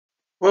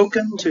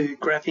Welcome to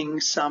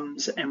Graphing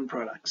Sums and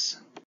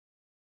Products.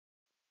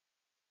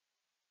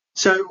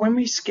 So when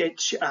we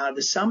sketch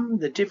the sum,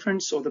 the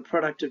difference, or the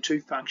product of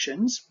two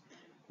functions,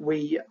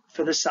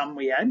 for the sum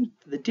we add,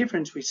 for the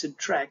difference we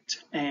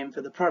subtract, and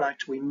for the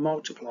product we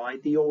multiply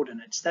the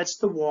ordinates. That's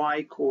the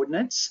y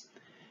coordinates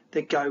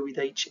that go with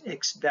each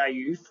x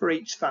value for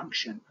each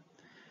function.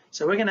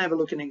 So we're going to have a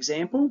look at an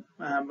example.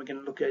 We're going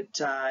to look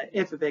at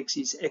f of x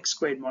is x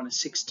squared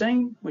minus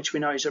 16, which we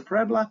know is a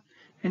parabola,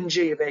 and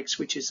g of x,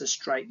 which is a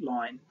straight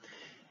line.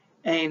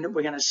 And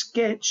we're going to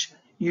sketch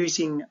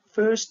using,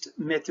 first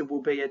method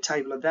will be a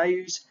table of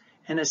values,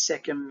 and a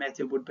second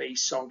method would be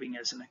solving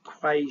as an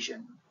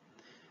equation.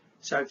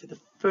 So for the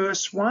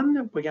first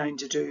one, we're going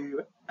to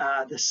do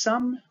the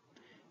sum.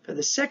 For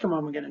the second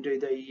one, we're going to do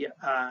the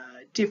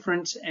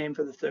difference, and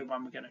for the third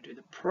one, we're going to do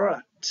the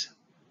product.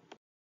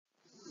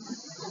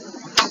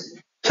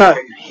 So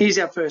here's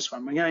our first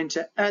one. We're going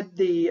to add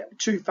the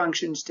two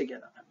functions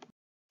together.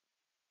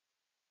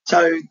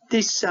 So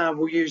this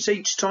we'll use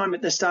each time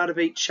at the start of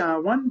each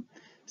one.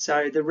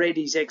 So the red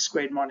is x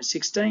squared minus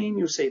 16.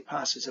 You'll see it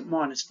passes at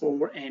minus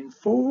 4 and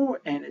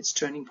 4, and its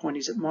turning point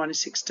is at minus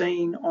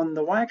 16 on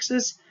the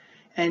y-axis.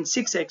 And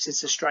 6x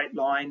is a straight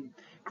line,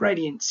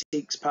 gradient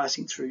 6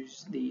 passing through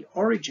the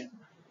origin.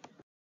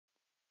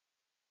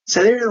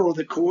 So there are all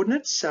the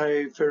coordinates,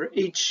 so for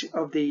each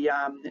of the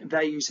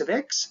values of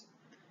x.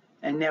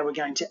 And now we're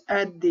going to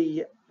add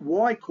the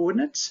y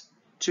coordinates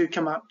to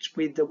come up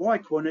with the y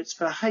coordinates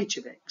for h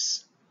of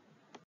x.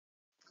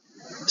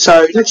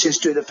 So let's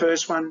just do the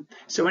first one.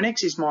 So when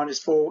x is minus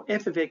 4,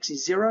 f of x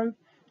is 0,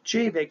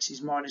 g of x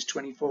is minus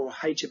 24,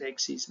 h of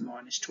x is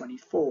minus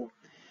 24.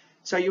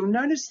 So you'll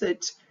notice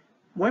that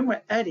when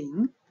we're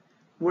adding,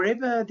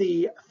 wherever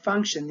the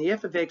function, the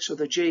f of x or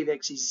the g of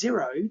x is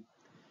 0,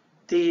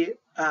 the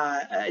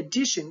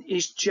addition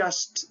is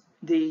just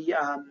the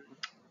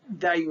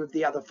value of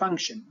the other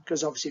function,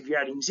 because obviously if you're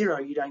adding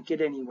 0, you don't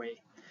get anywhere.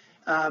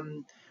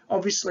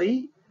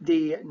 Obviously,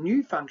 the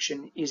new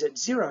function is at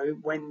 0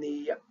 when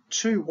the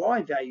two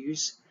y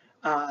values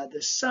are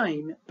the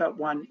same, but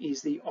one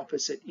is the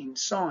opposite in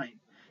sign.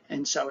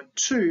 And so at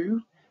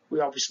 2,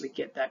 we obviously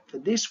get that for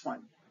this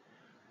one.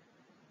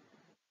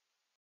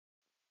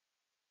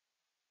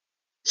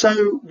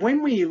 So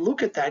when we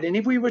look at that, and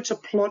if we were to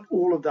plot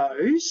all of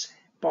those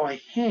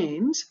by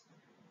hand,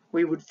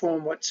 we would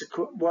form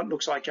what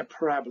looks like a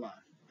parabola.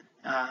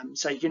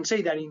 So you can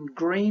see that in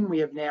green, we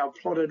have now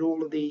plotted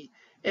all of the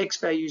x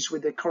values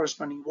with the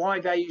corresponding y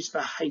values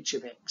for h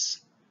of x.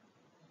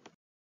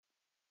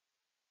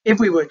 If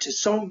we were to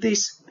solve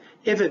this,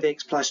 f of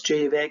x plus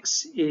g of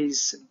x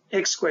is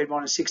x squared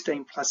minus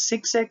 16 plus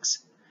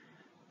 6x.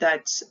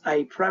 That's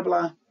a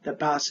parabola that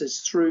passes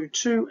through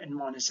 2 and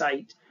minus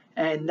 8,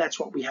 and that's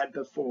what we had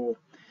before.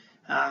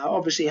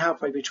 Obviously,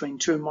 halfway between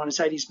 2 and minus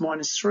 8 is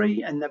minus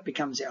 3, and that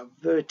becomes our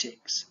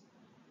vertex.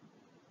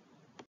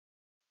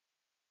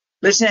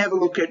 Let's now have a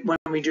look at when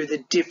we do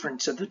the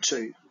difference of the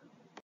two.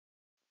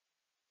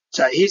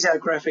 So here's our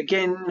graph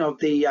again of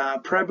the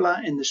parabola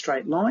and the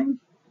straight line.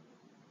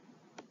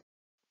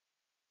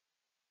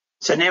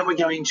 So now we're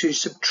going to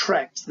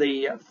subtract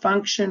the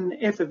function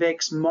f of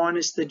x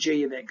minus the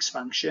g of x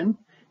function,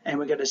 and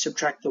we're going to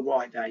subtract the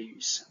y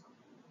values.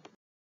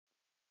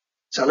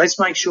 So let's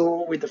make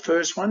sure with the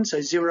first one, so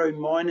 0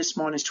 minus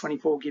minus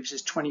 24 gives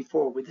us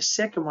 24. With the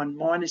second one,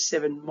 minus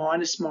 7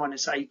 minus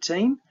minus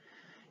 18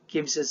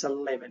 gives us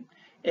 11,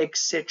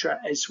 etc.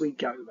 as we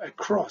go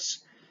across.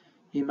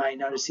 You may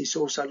notice this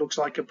also looks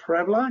like a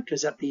parabola,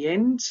 because at the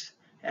end,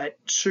 at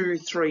 2,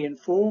 3, and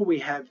 4, we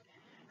have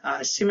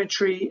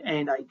symmetry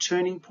and a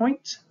turning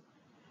point.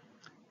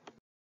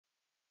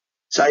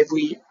 So if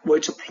we were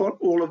to plot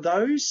all of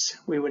those,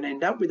 we would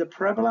end up with a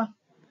parabola.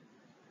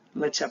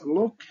 Let's have a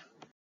look.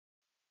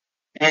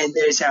 And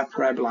there's our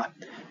parabola.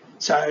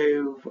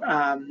 So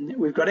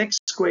we've got x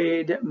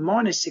squared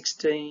minus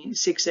 16,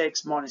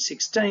 6x minus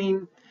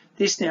 16.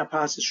 This now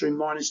passes through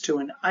minus 2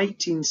 and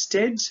 8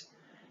 instead,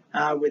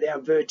 with our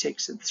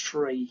vertex at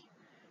 3,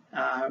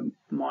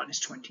 minus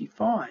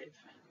 25.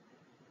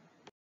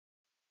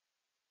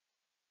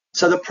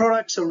 So the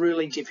product's a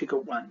really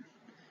difficult one.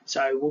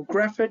 So we'll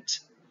graph it,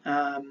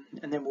 and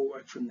then we'll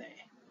work from there.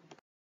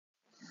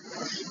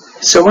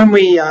 So when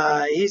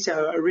here's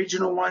our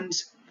original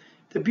ones.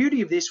 The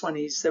beauty of this one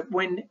is that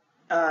when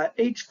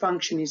each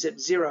function is at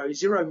 0,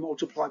 0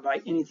 multiplied by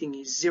anything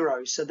is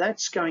 0. So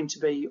that's going to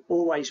be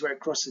always where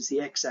it crosses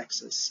the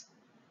x-axis.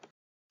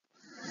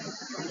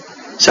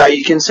 So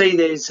you can see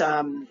there's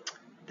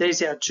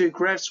our two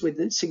graphs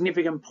with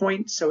significant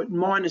points. So at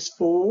minus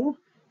 4,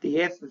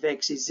 the f of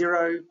x is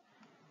 0.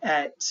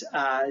 At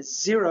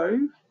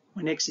 0,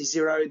 when x is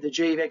 0, the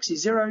g of x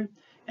is 0.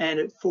 And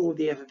at 4,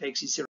 the f of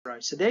x is 0.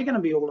 So they're going to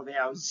be all of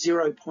our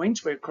 0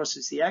 points where it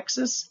crosses the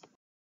axis.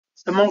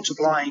 So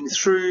multiplying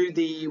through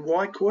the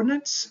y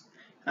coordinates,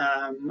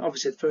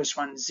 obviously the first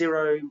one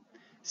 0,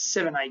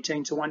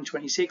 718 to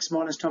 126,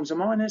 minus times a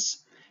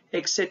minus,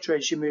 etc.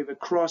 as you move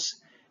across.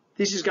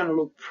 This is going to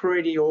look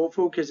pretty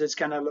awful, because it's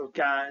going to look,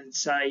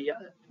 say,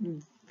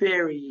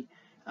 very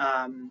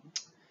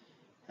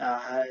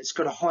It's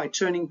got a high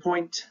turning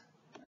point.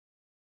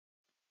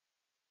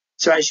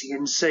 So as you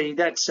can see,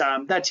 that's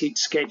hit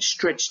sketch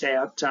stretched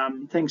out.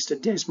 Thanks to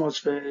Desmos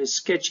for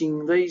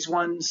sketching these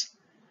ones.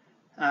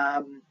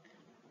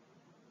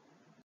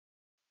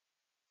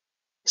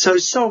 So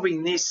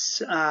solving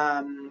this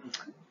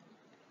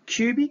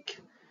cubic,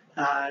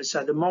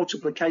 so the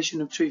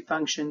multiplication of two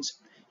functions,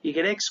 you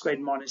get x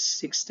squared minus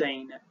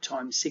 16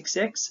 times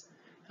 6x.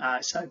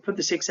 So put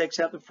the 6x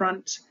out the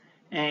front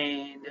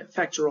and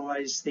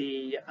factorise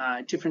the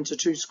difference of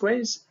two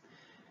squares,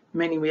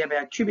 meaning we have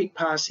our cubic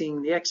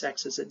passing the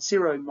x-axis at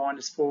 0,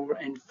 minus 4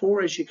 and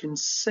 4. As you can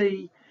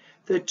see,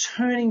 the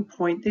turning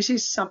point, this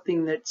is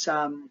something that's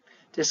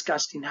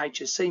discussed in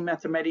HSC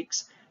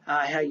mathematics,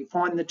 how you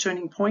find the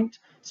turning point.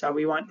 So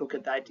we won't look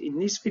at that in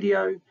this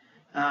video,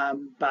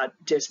 but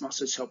Desmos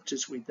has helped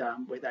us with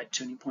where that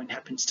turning point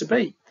happens to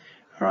be.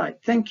 All right,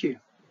 thank you.